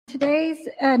Today's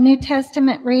New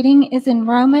Testament reading is in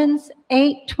Romans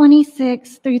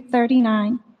 8:26 through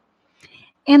 39.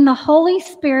 And the Holy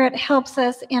Spirit helps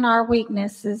us in our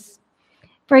weaknesses.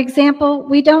 For example,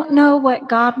 we don't know what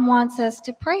God wants us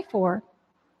to pray for,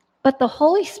 but the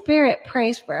Holy Spirit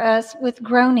prays for us with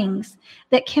groanings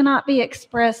that cannot be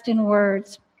expressed in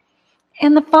words.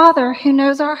 And the Father, who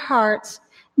knows our hearts,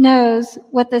 knows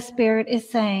what the Spirit is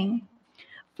saying.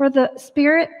 For the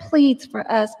Spirit pleads for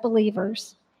us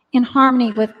believers in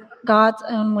harmony with God's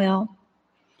own will.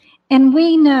 And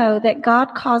we know that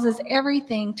God causes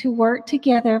everything to work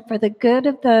together for the good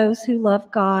of those who love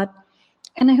God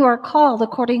and who are called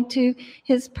according to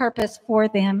his purpose for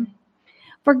them.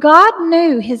 For God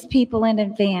knew his people in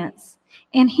advance,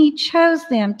 and he chose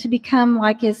them to become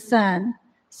like his Son,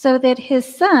 so that his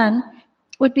Son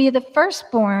would be the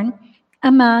firstborn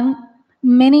among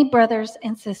many brothers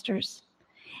and sisters.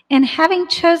 And having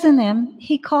chosen them,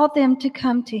 he called them to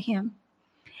come to him.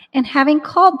 And having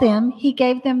called them, he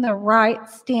gave them the right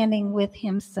standing with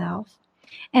himself.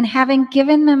 And having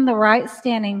given them the right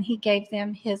standing, he gave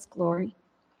them his glory.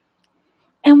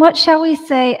 And what shall we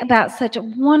say about such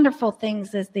wonderful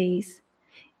things as these?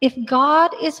 If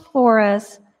God is for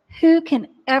us, who can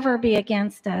ever be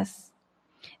against us?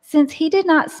 Since he did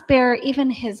not spare even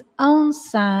his own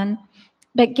Son,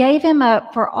 but gave him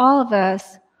up for all of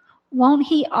us, won't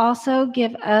he also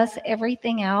give us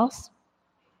everything else?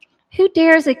 Who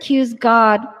dares accuse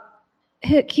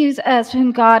us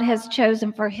whom God has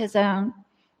chosen for his own?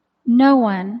 No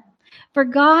one. For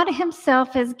God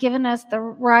himself has given us the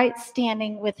right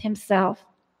standing with himself.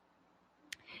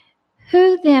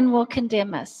 Who then will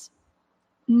condemn us?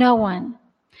 No one.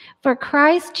 For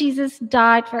Christ Jesus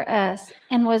died for us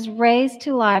and was raised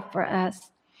to life for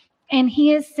us, and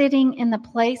he is sitting in the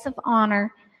place of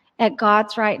honor at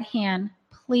God's right hand,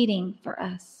 pleading for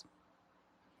us.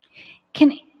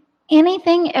 Can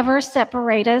anything ever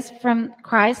separate us from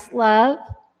Christ's love?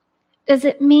 Does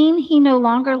it mean he no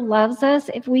longer loves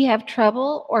us if we have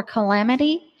trouble or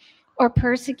calamity, or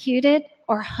persecuted,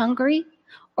 or hungry,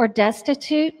 or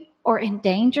destitute, or in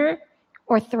danger,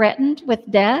 or threatened with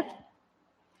death?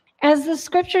 As the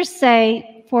scriptures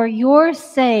say, for your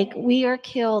sake we are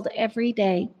killed every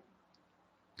day.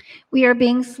 We are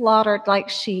being slaughtered like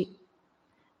sheep.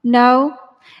 No,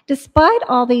 despite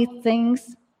all these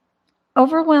things,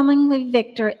 overwhelming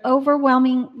victory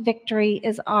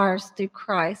is ours through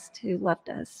Christ who loved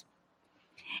us.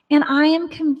 And I am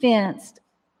convinced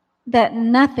that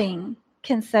nothing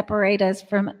can separate us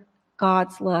from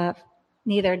God's love,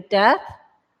 neither death,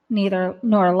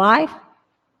 nor life,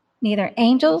 neither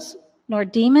angels nor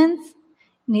demons,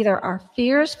 neither our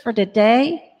fears for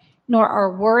today, nor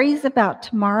our worries about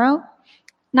tomorrow.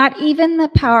 Not even the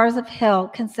powers of hell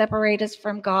can separate us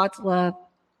from God's love.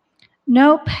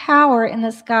 No power in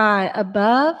the sky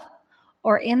above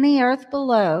or in the earth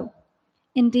below,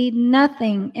 indeed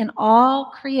nothing in all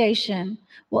creation,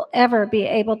 will ever be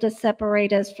able to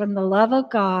separate us from the love of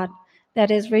God that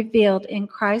is revealed in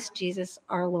Christ Jesus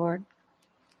our Lord.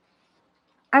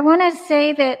 I want to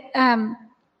say that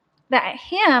that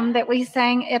hymn that we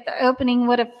sang at the opening,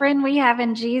 What a Friend We Have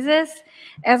in Jesus,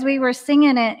 as we were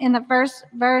singing it in the first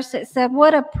verse, it said,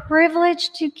 what a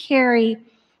privilege to carry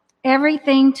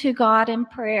everything to God in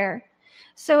prayer.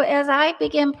 So as I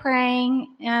begin praying,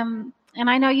 and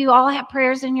I know you all have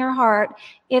prayers in your heart,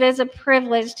 it is a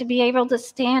privilege to be able to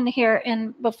stand here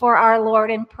and before our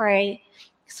Lord and pray.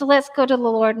 So let's go to the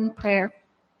Lord in prayer.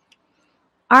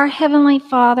 Our Heavenly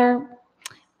Father,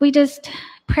 we just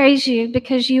praise you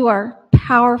because you are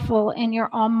powerful and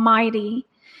you're almighty,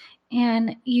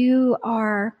 and you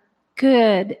are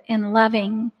good and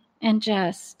loving and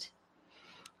just.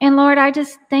 And Lord, I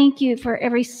just thank you for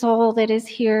every soul that is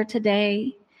here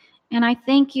today. And I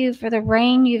thank you for the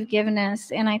rain you've given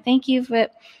us. And I thank you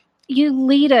that you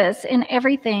lead us in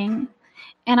everything.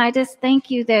 And I just thank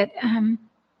you that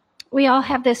we all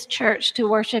have this church to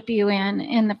worship you in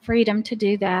and the freedom to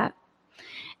do that.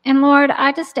 And Lord,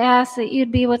 I just ask that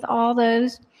you'd be with all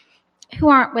those who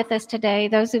aren't with us today,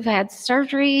 those who've had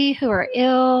surgery, who are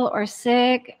ill or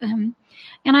sick.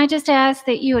 And I just ask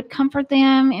that you would comfort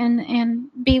them and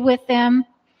be with them.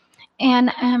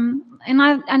 And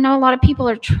I know a lot of people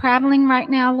are traveling right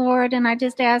now, Lord, and I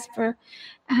just ask for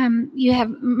you have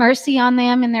mercy on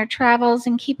them in their travels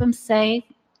and keep them safe.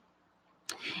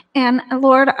 And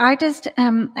Lord, I just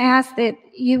ask that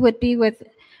you would be with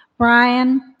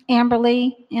Brian,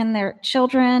 Amberly, and their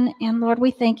children. And Lord, we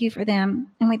thank you for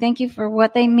them, and we thank you for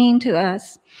what they mean to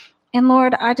us. And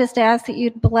Lord, I just ask that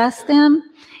you'd bless them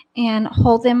and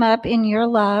hold them up in your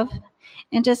love,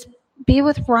 and just be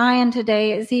with Ryan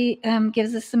today as he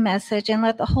gives us a message, and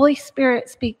let the Holy Spirit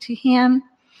speak to him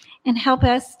and help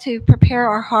us to prepare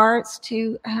our hearts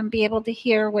to be able to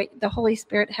hear what the Holy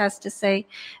Spirit has to say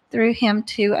through him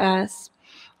to us.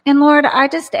 And Lord, I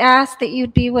just ask that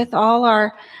you'd be with all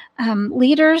our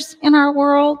leaders in our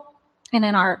world and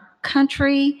in our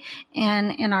country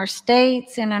and in our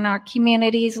states and in our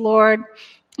communities, Lord.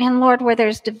 And Lord, where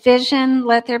there's division,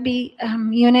 let there be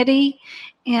unity.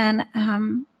 And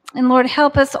Lord,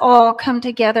 help us all come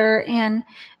together and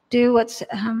do what's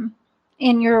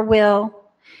in your will.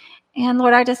 And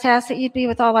Lord, I just ask that you'd be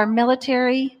with all our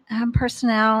military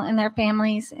personnel and their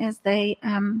families as they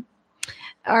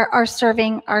are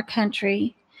serving our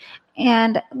country.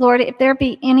 And Lord, if there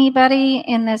be anybody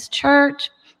in this church,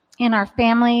 in our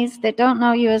families that don't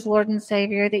know you as Lord and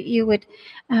Savior, that you would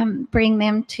bring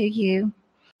them to you.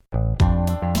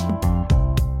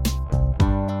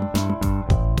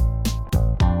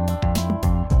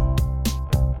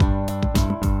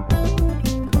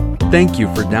 Thank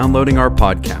you for downloading our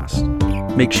podcast.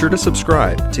 Make sure to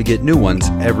subscribe to get new ones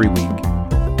every week.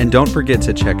 And don't forget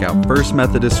to check out First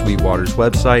Methodist Sweetwater's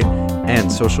website and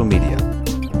social media.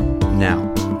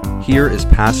 Now, here is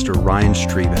Pastor Ryan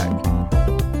Strebeck.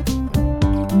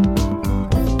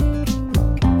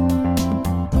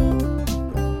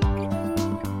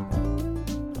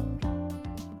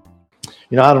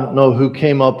 I don't know who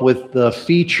came up with the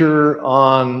feature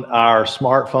on our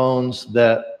smartphones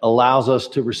that allows us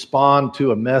to respond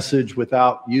to a message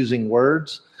without using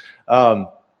words.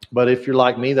 But if you're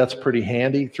like me, that's pretty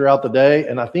handy throughout the day.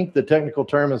 And I think the technical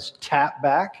term is tap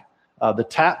back, the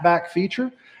tap back feature.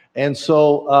 And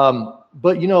so,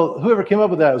 but whoever came up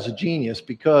with that was a genius,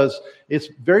 because it's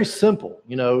very simple.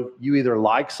 You either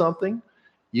like something,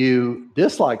 you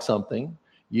dislike something,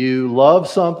 you love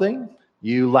something,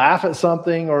 you laugh at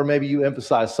something, or maybe you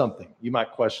emphasize something. You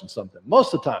might question something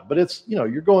most of the time, but it's,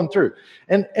 you're going through.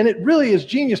 And it really is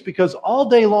genius, because all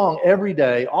day long, every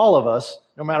day, all of us,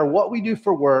 no matter what we do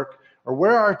for work or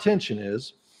where our attention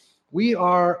is, we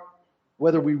are,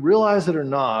 whether we realize it or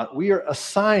not, we are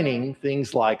assigning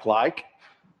things like,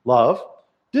 love,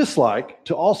 dislike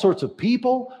to all sorts of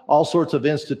people, all sorts of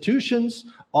institutions,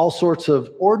 all sorts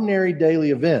of ordinary daily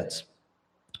events.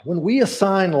 When we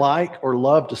assign like or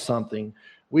love to something,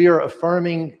 we are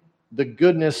affirming the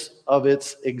goodness of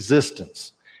its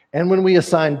existence. And when we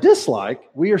assign dislike,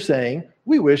 we are saying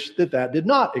we wish that did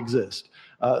not exist.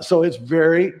 So it's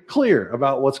very clear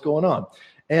about what's going on.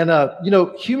 And,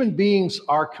 human beings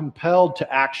are compelled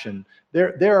to action.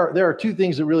 There are two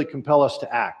things that really compel us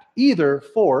to act. Either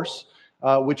force,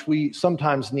 which we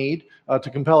sometimes need to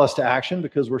compel us to action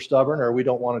because we're stubborn or we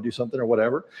don't want to do something or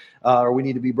whatever, or we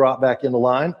need to be brought back into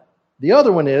line. The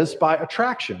other one is by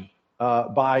attraction,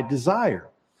 by desire.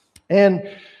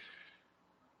 And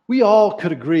we all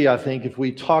could agree, I think, if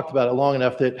we talked about it long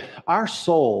enough, that our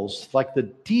souls, like the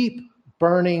deep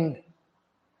burning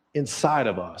inside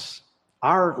of us,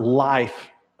 our life,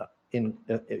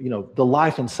 the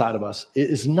life inside of us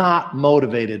is not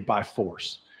motivated by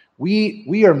force.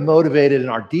 We are motivated in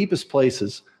our deepest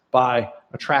places by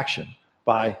attraction,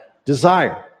 by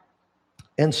desire.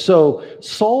 And so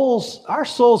our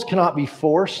souls cannot be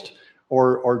forced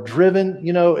or driven.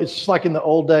 It's just like in the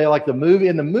old day, like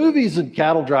in the movies and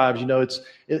cattle drives,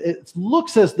 it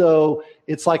looks as though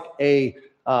it's like a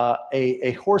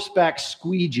horseback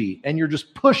squeegee and you're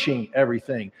just pushing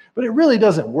everything. But it really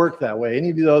doesn't work that way. Any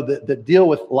of you that deal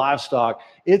with livestock,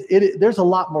 there's a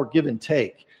lot more give and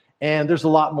take. And there's a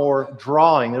lot more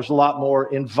drawing. There's a lot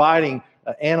more inviting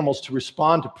animals to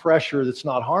respond to pressure that's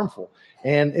not harmful.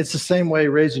 And it's the same way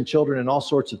raising children and all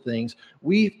sorts of things.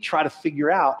 We try to figure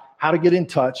out how to get in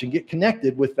touch and get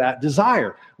connected with that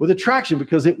desire, with attraction,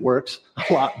 because it works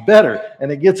a lot better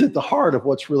and it gets at the heart of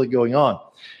what's really going on.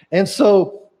 And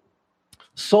so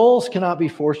souls cannot be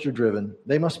forced or driven.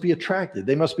 They must be attracted.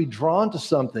 They must be drawn to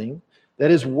something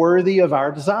that is worthy of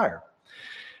our desire.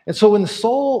 And so when the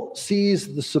soul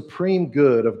sees the supreme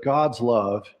good of God's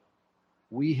love,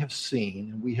 we have seen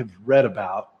and we have read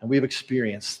about and we've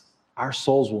experienced, our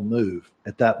souls will move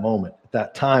at that moment, at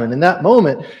that time. And in that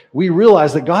moment, we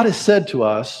realize that God has said to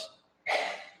us,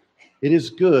 it is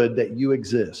good that you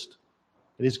exist.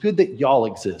 It is good that y'all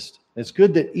exist. It's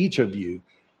good that each of you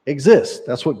exists.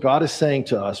 That's what God is saying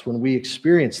to us when we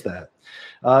experience that.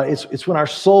 It's when our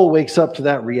soul wakes up to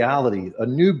that reality, a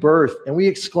new birth, and we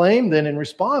exclaim then in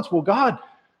response, well, God,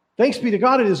 thanks be to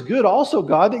God, it is good also,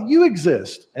 God, that you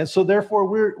exist. And so therefore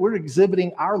we're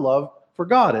exhibiting our love for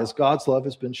God as God's love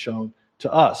has been shown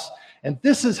to us. And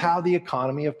this is how the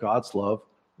economy of God's love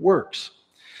works.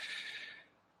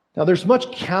 Now, there's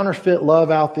much counterfeit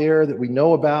love out there that we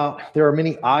know about. There are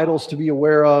many idols to be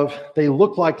aware of. They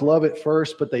look like love at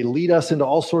first, but they lead us into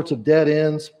all sorts of dead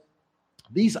ends.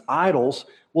 These idols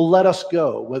will let us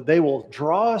go. They will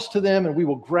draw us to them, and we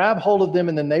will grab hold of them,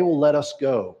 and then they will let us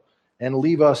go and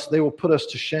leave us. They will put us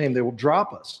to shame. They will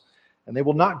drop us, and they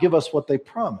will not give us what they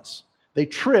promise. They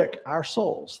trick our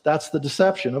souls. That's the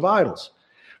deception of idols.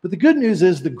 But the good news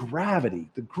is the gravity,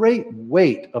 the great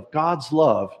weight of God's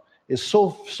love is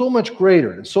so much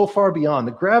greater and so far beyond.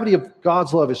 The gravity of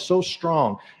God's love is so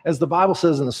strong. As the Bible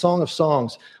says in the Song of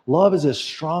Songs, love is as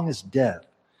strong as death.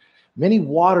 Many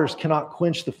waters cannot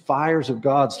quench the fires of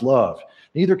God's love.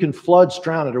 Neither can floods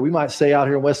drown it, or we might say out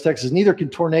here in West Texas, neither can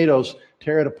tornadoes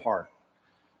tear it apart.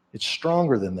 It's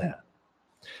stronger than that.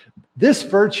 This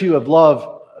virtue of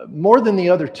love, more than the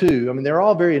other two, I mean, they're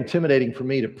all very intimidating for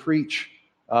me to preach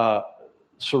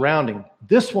surrounding.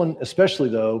 This one especially,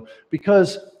 though,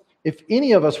 because if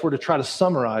any of us were to try to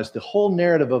summarize the whole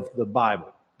narrative of the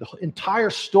Bible, the entire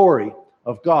story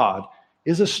of God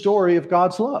is a story of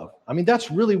God's love. I mean, that's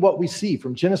really what we see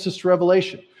from Genesis to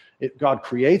Revelation. God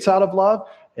creates out of love.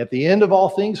 At the end of all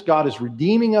things, God is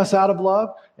redeeming us out of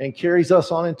love and carries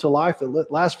us on into life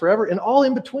that lasts forever. And all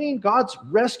in between, God's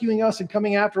rescuing us and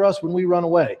coming after us when we run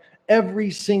away. Every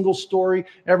single story,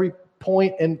 every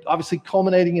point, and obviously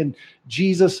culminating in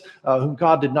Jesus, whom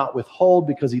God did not withhold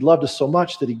because he loved us so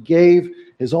much that he gave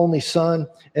his only son.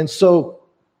 And so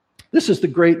this is the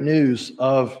great news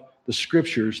of the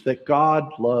scriptures, that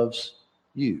God loves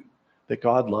you, that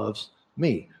God loves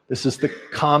me. This is the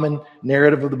common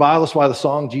narrative of the Bible. That's why the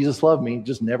song, Jesus Loved Me,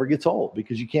 just never gets old,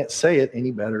 because you can't say it any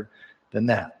better than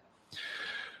that.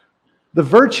 The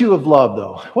virtue of love,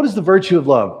 though. What is the virtue of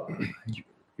love?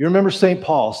 You remember St.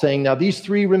 Paul saying, now these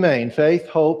three remain, faith,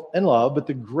 hope, and love, but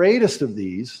the greatest of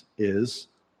these is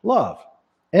love.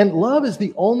 And love is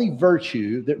the only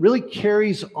virtue that really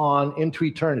carries on into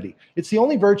eternity. It's the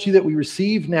only virtue that we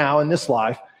receive now in this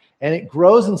life, and it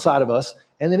grows inside of us,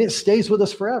 and then it stays with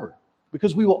us forever,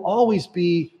 because we will always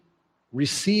be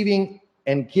receiving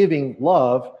and giving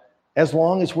love as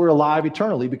long as we're alive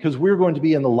eternally, because we're going to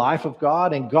be in the life of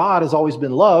God, and God has always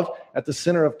been love at the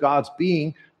center of God's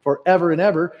being forever and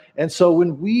ever. And so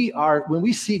when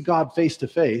we see God face to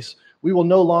face, we will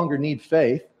no longer need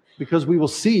faith, because we will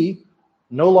see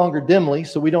no longer dimly,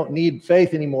 so we don't need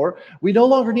faith anymore. We no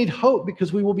longer need hope,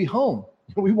 because we will be home.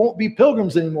 We won't be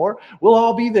pilgrims anymore. We'll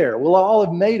all be there. We'll all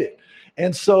have made it.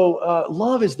 And so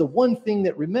love is the one thing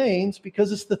that remains,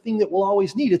 because it's the thing that we'll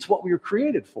always need. It's what we were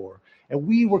created for. And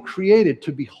we were created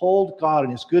to behold God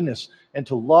and his goodness, and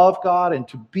to love God and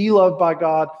to be loved by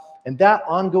God. And that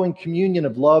ongoing communion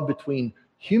of love between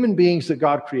human beings that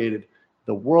God created,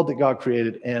 the world that God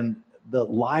created, and the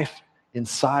life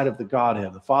inside of the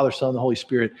Godhead, the Father, Son, the Holy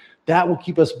Spirit, that will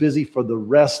keep us busy for the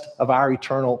rest of our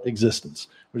eternal existence.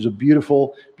 There's a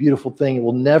beautiful, beautiful thing. It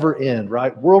will never end,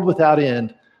 right? World without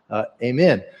end.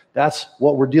 Amen. That's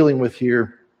what we're dealing with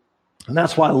here. And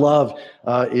that's why love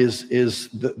is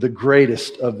the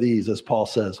greatest of these, as Paul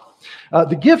says.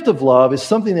 The gift of love is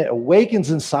something that awakens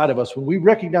inside of us when we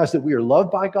recognize that we are loved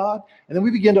by God. And then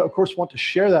we begin to, of course, want to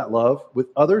share that love with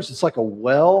others. It's like a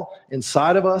well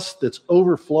inside of us that's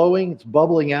overflowing. It's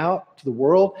bubbling out to the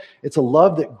world. It's a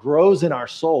love that grows in our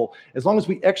soul. As long as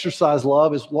we exercise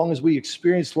love, as long as we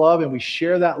experience love and we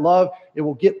share that love, it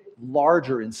will get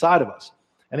larger inside of us.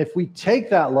 And if we take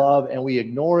that love and we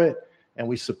ignore it, and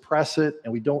we suppress it,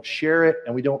 and we don't share it,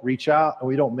 and we don't reach out, and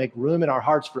we don't make room in our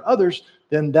hearts for others,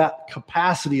 then that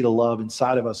capacity to love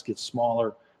inside of us gets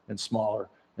smaller and smaller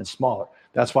and smaller.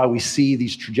 That's why we see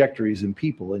these trajectories in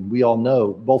people, and we all know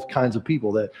both kinds of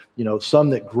people, that, you know, some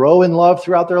that grow in love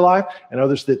throughout their life and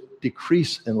others that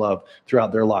decrease in love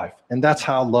throughout their life. And that's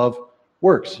how love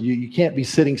works. You can't be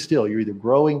sitting still. You're either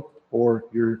growing or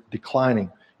you're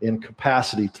declining in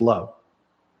capacity to love.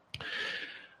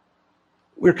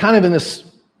 We're kind of in this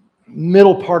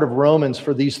middle part of Romans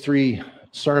for these three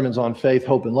sermons on faith,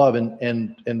 hope, and love,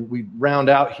 and we round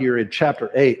out here in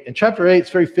chapter 8. In chapter 8, it's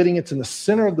very fitting. It's in the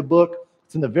center of the book.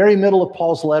 It's in the very middle of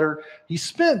Paul's letter. He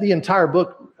spent the entire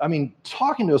book,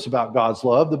 talking to us about God's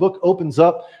love. The book opens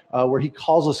up where he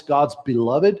calls us God's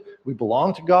beloved. We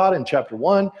belong to God in chapter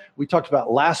 1. We talked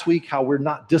about last week how we're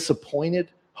not disappointed.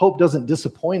 Hope doesn't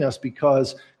disappoint us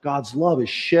because God's love is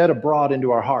shed abroad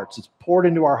into our hearts. It's poured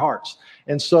into our hearts.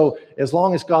 And so as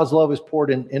long as God's love is poured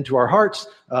into our hearts,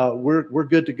 we're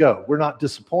good to go. We're not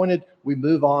disappointed. We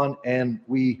move on and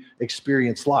we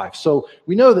experience life. So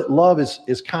we know that love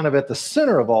is kind of at the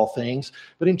center of all things.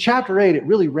 But in chapter 8, it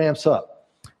really ramps up.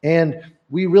 And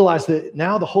we realize that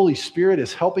now the Holy Spirit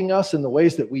is helping us in the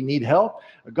ways that we need help.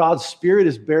 God's Spirit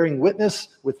is bearing witness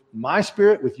with my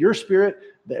spirit, with your spirit,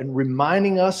 and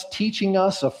reminding us, teaching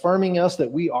us, affirming us that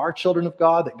we are children of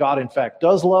God, that God in fact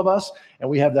does love us. And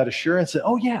we have that assurance that,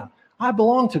 oh yeah, I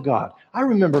belong to God. I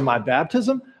remember my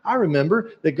baptism. I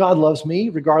remember that God loves me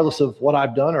regardless of what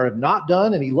I've done or have not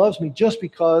done. And he loves me just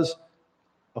because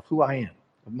of who I am,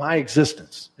 of my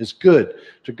existence is good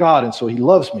to God. And so he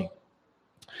loves me.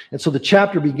 And so the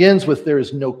chapter begins with, there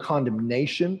is no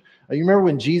condemnation. You remember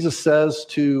when Jesus says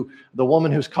to the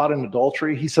woman who's caught in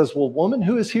adultery, he says, well, woman,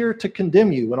 who is here to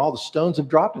condemn you when all the stones have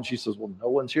dropped? And she says, well, no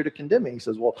one's here to condemn me. He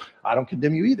says, well, I don't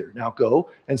condemn you either. Now go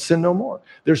and sin no more.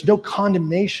 There's no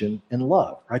condemnation in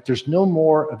love, right? There's no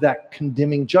more of that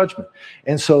condemning judgment.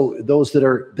 And so those that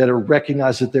are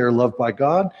recognized that they're loved by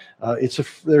God,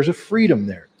 there's a freedom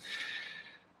there.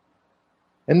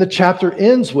 And the chapter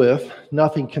ends with,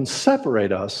 nothing can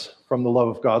separate us from the love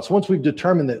of God. So once we've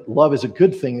determined that love is a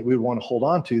good thing that we would want to hold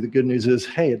on to, the good news is,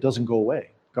 hey, it doesn't go away.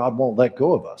 God won't let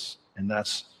go of us. And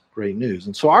that's great news.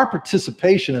 And so our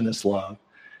participation in this love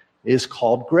is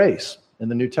called grace in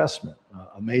the New Testament.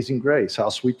 Amazing grace, how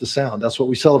sweet the sound. That's what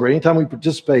we celebrate. Anytime we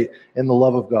participate in the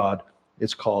love of God,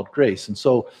 it's called grace. And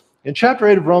so in chapter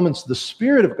 8 of Romans, the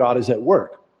Spirit of God is at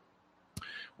work,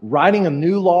 writing a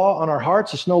new law on our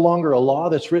hearts. It's no longer a law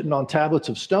that's written on tablets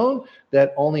of stone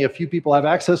that only a few people have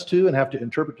access to and have to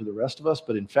interpret to the rest of us.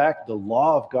 But in fact, the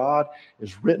law of God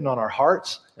is written on our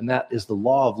hearts, and that is the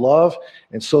law of love.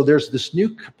 And so there's this new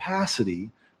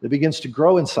capacity that begins to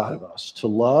grow inside of us to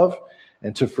love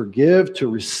and to forgive, to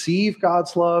receive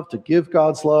God's love, to give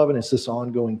God's love, and it's this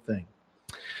ongoing thing.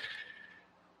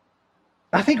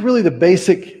 I think really the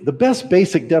best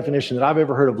basic definition that I've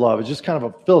ever heard of love is just kind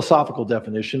of a philosophical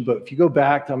definition. But if you go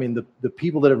back, I mean, the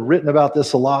people that have written about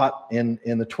this a lot in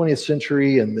the 20th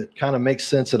century and that kind of makes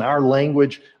sense in our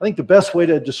language, I think the best way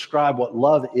to describe what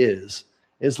love is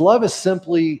love is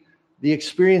simply the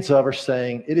experience of or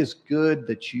saying, it is good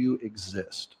that you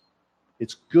exist.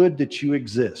 It's good that you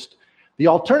exist. The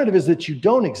alternative is that you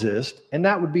don't exist, and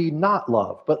that would be not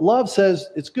love. But love says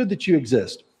it's good that you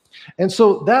exist. And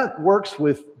so that works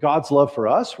with God's love for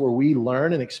us, where we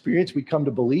learn and experience, we come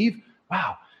to believe,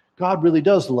 wow, God really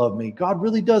does love me. God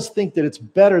really does think that it's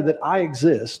better that I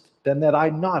exist than that I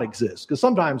not exist. Because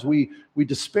sometimes we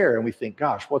despair and we think,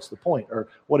 gosh, what's the point? Or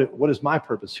what is my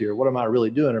purpose here? What am I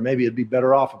really doing? Or maybe it'd be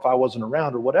better off if I wasn't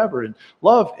around or whatever. And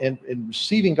love and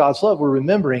receiving God's love, we're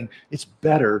remembering it's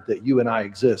better that you and I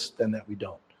exist than that we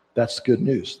don't. That's good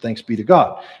news. Thanks be to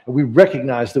God. And we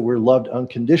recognize that we're loved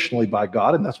unconditionally by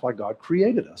God, and that's why God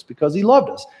created us, because he loved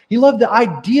us. He loved the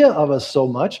idea of us so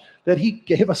much that he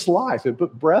gave us life and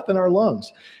put breath in our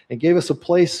lungs and gave us a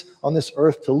place on this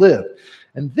earth to live.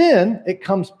 And then it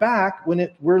comes back when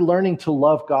we're learning to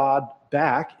love God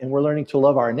back, and we're learning to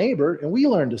love our neighbor, and we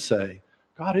learn to say,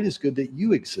 God, it is good that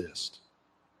you exist.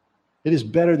 It is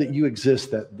better that you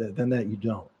exist than that you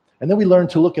don't. And then we learn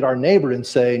to look at our neighbor and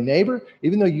say, neighbor,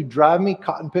 even though you drive me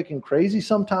cotton picking crazy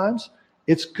sometimes,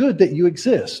 it's good that you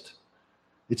exist.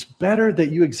 It's better that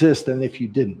you exist than if you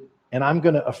didn't. And I'm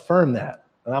going to affirm that.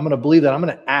 And I'm going to believe that. I'm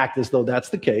going to act as though that's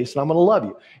the case. And I'm going to love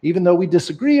you. Even though we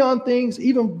disagree on things,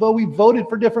 even though we voted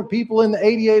for different people in the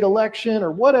 88 election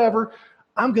or whatever,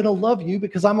 I'm going to love you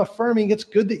because I'm affirming it's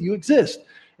good that you exist.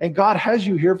 And God has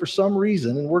you here for some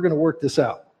reason, and we're going to work this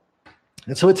out.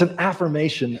 And so it's an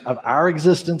affirmation of our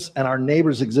existence and our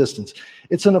neighbor's existence.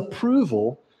 It's an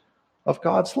approval of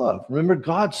God's love. Remember,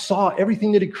 God saw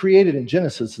everything that he created in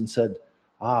Genesis and said,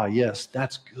 ah, yes,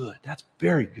 that's good. That's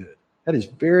very good. That is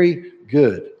very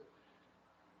good.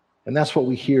 And that's what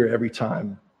we hear every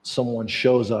time someone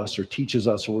shows us or teaches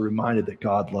us, or we're reminded that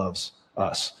God loves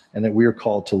us and that we are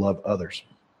called to love others.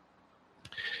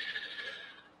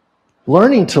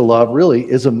 Learning to love really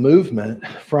is a movement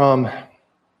from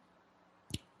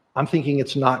I'm thinking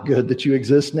it's not good that you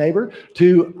exist, neighbor,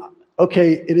 to,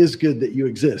 okay, it is good that you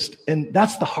exist. And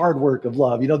that's the hard work of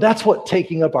love. You know, that's what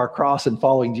taking up our cross and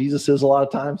following Jesus is a lot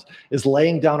of times, is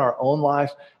laying down our own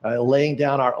life, laying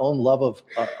down our own love of,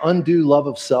 undue love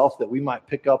of self, that we might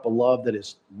pick up a love that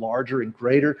is larger and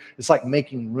greater. It's like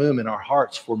making room in our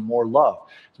hearts for more love.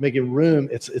 It's making room.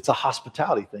 It's a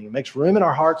hospitality thing. It makes room in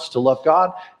our hearts to love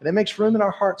God, and it makes room in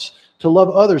our hearts to love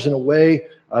others in a way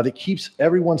that keeps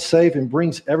everyone safe and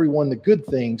brings everyone the good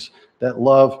things that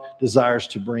love desires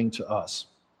to bring to us.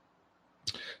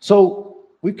 So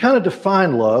we've kind of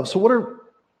defined love. So what are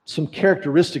some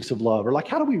characteristics of love? Or like,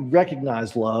 how do we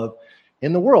recognize love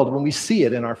in the world when we see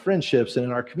it in our friendships and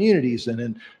in our communities and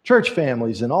in church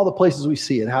families and all the places we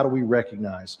see it? How do we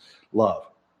recognize love?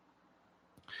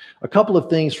 A couple of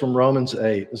things from Romans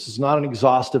 8. This is not an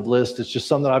exhaustive list. It's just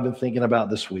something I've been thinking about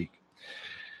this week.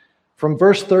 From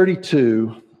verse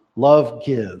 32, love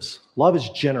gives. Love is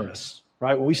generous,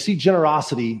 right? When we see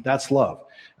generosity, that's love.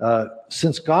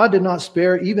 Since God did not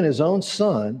spare even his own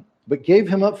son, but gave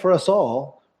him up for us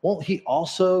all, won't he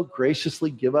also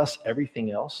graciously give us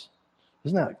everything else?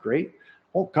 Isn't that great?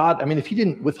 Won't God, if he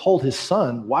didn't withhold his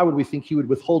son, why would we think he would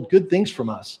withhold good things from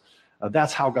us?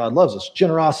 That's how God loves us,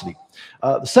 generosity.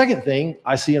 The second thing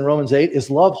I see in Romans 8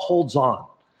 is love holds on.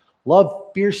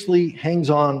 Love fiercely hangs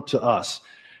on to us,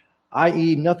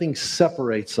 i.e. nothing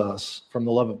separates us from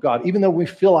the love of God. Even though we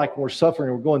feel like we're suffering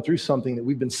or we're going through something that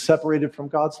we've been separated from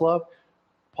God's love,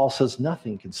 Paul says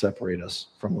nothing can separate us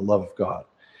from the love of God.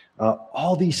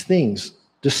 All these things,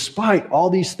 despite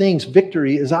all these things,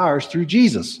 victory is ours through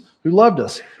Jesus, who loved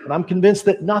us. And I'm convinced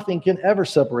that nothing can ever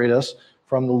separate us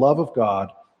from the love of God.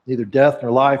 Neither death,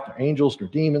 nor life, nor angels, nor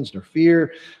demons, nor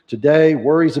fear today,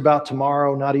 worries about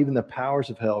tomorrow, not even the powers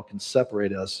of hell can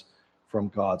separate us from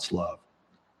God's love.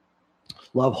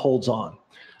 Love holds on.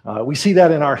 We see that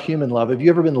in our human love. Have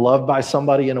you ever been loved by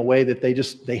somebody in a way that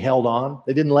they held on?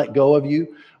 They didn't let go of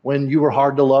you when you were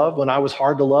hard to love, when I was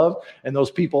hard to love, and those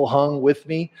people hung with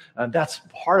me. And that's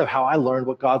part of how I learned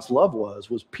what God's love was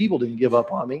people didn't give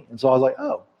up on me. And so I was like,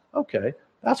 oh, okay,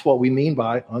 that's what we mean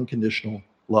by unconditional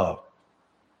love.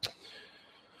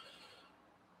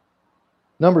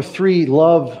 Number 3,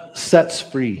 love sets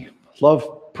free.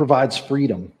 Love provides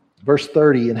freedom. Verse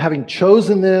 30, and having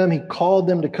chosen them, he called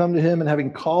them to come to him, and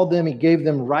having called them, he gave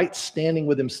them right standing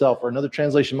with himself. Or another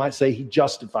translation might say he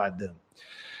justified them.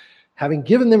 Having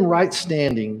given them right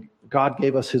standing, God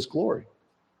gave us his glory.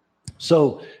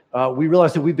 So we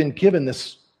realize that we've been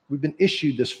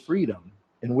issued this freedom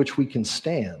in which we can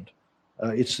stand.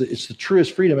 It's the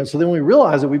truest freedom. And so then we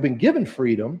realize that we've been given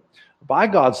freedom by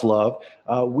God's love.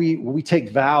 We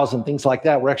take vows and things like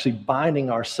that. We're actually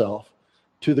binding ourselves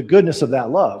to the goodness of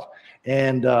that love.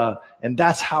 And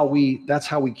that's how we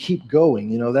keep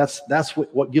going. That's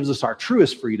what gives us our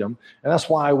truest freedom. And that's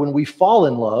why when we fall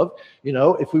in love,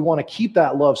 if we want to keep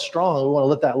that love strong, we want to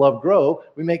let that love grow,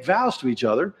 we make vows to each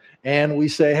other. And we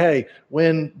say, hey,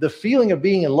 when the feeling of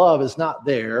being in love is not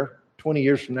there 20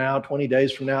 years from now, 20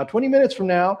 days from now, 20 minutes from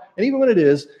now, and even when it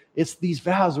is, it's these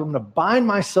vows where I'm going to bind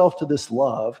myself to this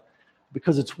love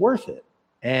because it's worth it.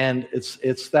 And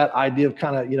it's that idea of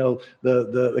kind of,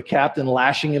 the captain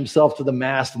lashing himself to the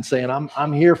mast and saying,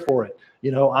 I'm here for it.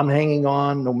 I'm hanging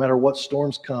on no matter what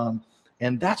storms come.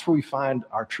 And that's where we find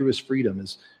our truest freedom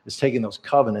is taking those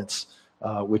covenants,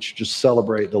 which just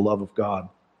celebrate the love of God.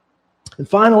 And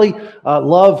finally,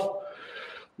 love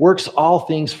works all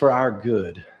things for our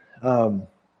good.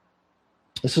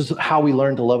 This is how we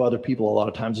learn to love other people a lot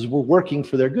of times, is we're working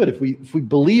for their good. If we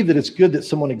believe that it's good that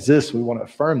someone exists, we want to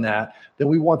affirm that, then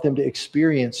we want them to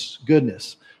experience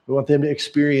goodness. We want them to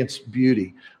experience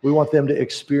beauty. We want them to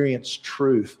experience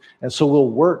truth. And so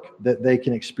we'll work that they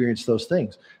can experience those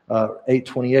things.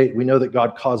 8:28, we know that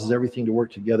God causes everything to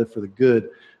work together for the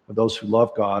good of those who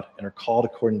love God and are called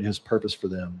according to his purpose for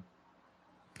them.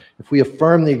 If we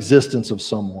affirm the existence of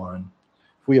someone,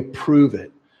 if we approve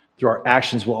it, through our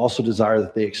actions, we'll also desire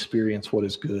that they experience what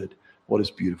is good, what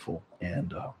is beautiful,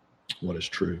 and what is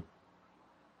true.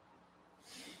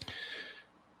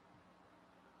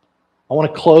 I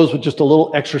want to close with just a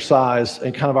little exercise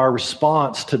and kind of our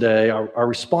response today, our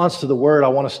response to the word. I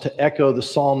want us to echo the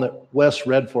psalm that Wes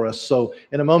read for us. So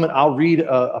in a moment, I'll read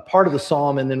a part of the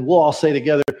psalm, and then we'll all say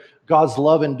together, God's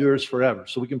love endures forever.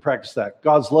 So we can practice that.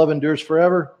 God's love endures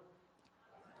forever.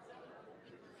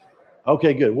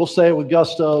 Okay, good. We'll say it with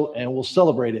gusto and we'll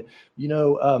celebrate it.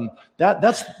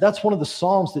 That's one of the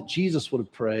psalms that Jesus would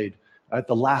have prayed at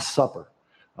the Last Supper.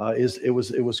 It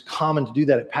was common to do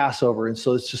that at Passover, and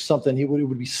so it's just something he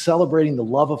would be celebrating the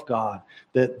love of God,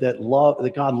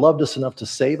 that God loved us enough to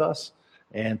save us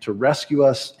and to rescue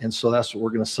us, and so that's what we're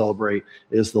going to celebrate,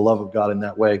 is the love of God in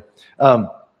that way.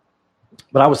 But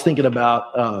I was thinking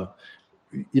about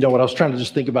when I was trying to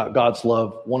just think about God's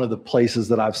love, one of the places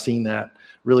that I've seen that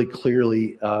really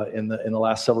clearly in the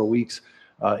last several weeks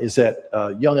is at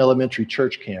Young Elementary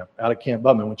Church Camp out at Camp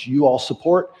Bubman, which you all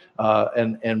support,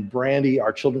 and Brandy,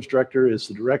 our children's director, is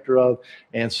the director of.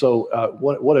 And so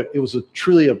it was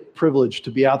truly a privilege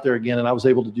to be out there again, and I was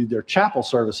able to do their chapel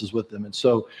services with them. And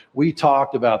so we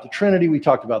talked about the Trinity, we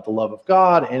talked about the love of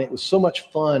God, and it was so much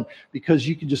fun because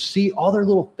you could just see all their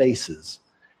little faces.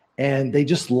 And they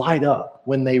just light up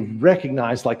when they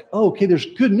recognize, like, oh, okay, there's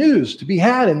good news to be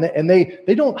had. And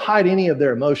they don't hide any of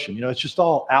their emotion. It's just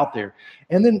all out there.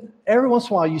 And then every once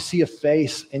in a while you see a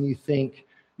face and you think,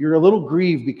 you're a little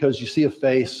grieved because you see a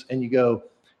face and you go,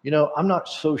 I'm not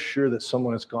so sure that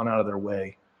someone has gone out of their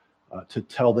way to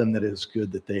tell them that it is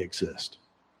good that they exist.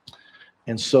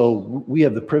 And so we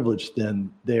have the privilege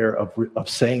then there of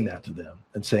saying that to them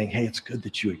and saying, hey, it's good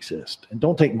that you exist. And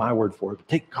don't take my word for it, but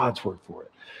take God's word for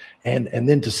it. And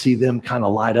then to see them kind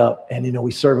of light up. And,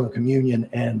 we serve them communion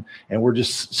and we're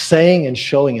just saying and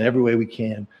showing in every way we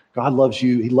can, God loves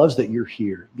you. He loves that you're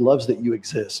here. He loves that you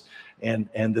exist and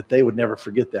that they would never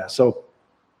forget that. So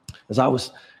as I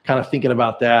was kind of thinking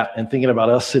about that and thinking about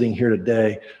us sitting here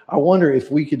today, I wonder if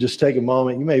we could just take a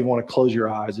moment. You may want to close your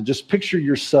eyes and just picture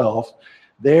yourself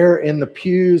there in the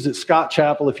pews at Scott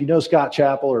Chapel, if you know Scott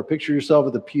Chapel, or picture yourself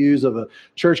at the pews of a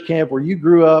church camp where you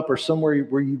grew up or somewhere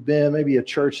where you've been, maybe a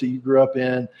church that you grew up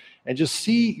in, and just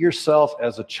see yourself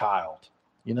as a child.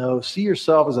 See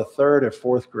yourself as a third or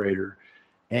fourth grader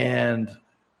and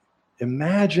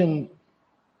imagine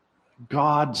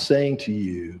God saying to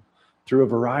you through a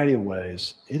variety of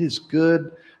ways, it is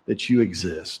good that you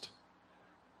exist.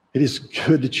 It is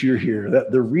good that you're here.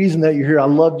 That the reason that you're here, I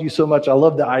loved you so much. I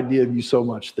love the idea of you so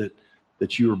much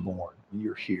that you were born.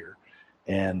 You're here,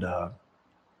 and I'll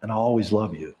always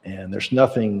love you. And there's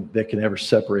nothing that can ever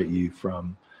separate you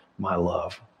from my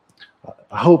love.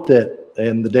 I hope that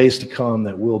in the days to come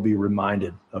that we'll be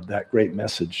reminded of that great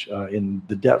message in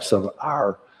the depths of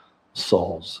our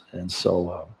souls. And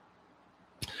so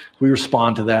we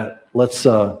respond to that. Let's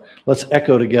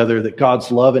echo together that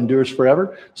God's love endures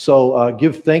forever. So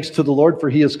give thanks to the Lord, for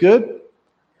he is good.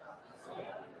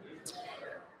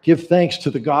 Give thanks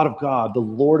to the God of God, the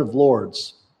Lord of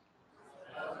lords.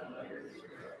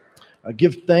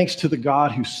 Give thanks to the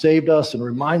God who saved us and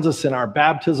reminds us in our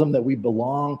baptism that we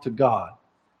belong to God.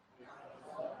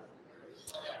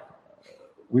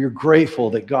 We are grateful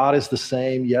that God is the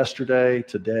same yesterday,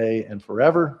 today, and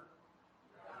forever.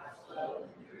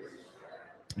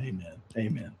 Amen.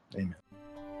 Amen. Amen.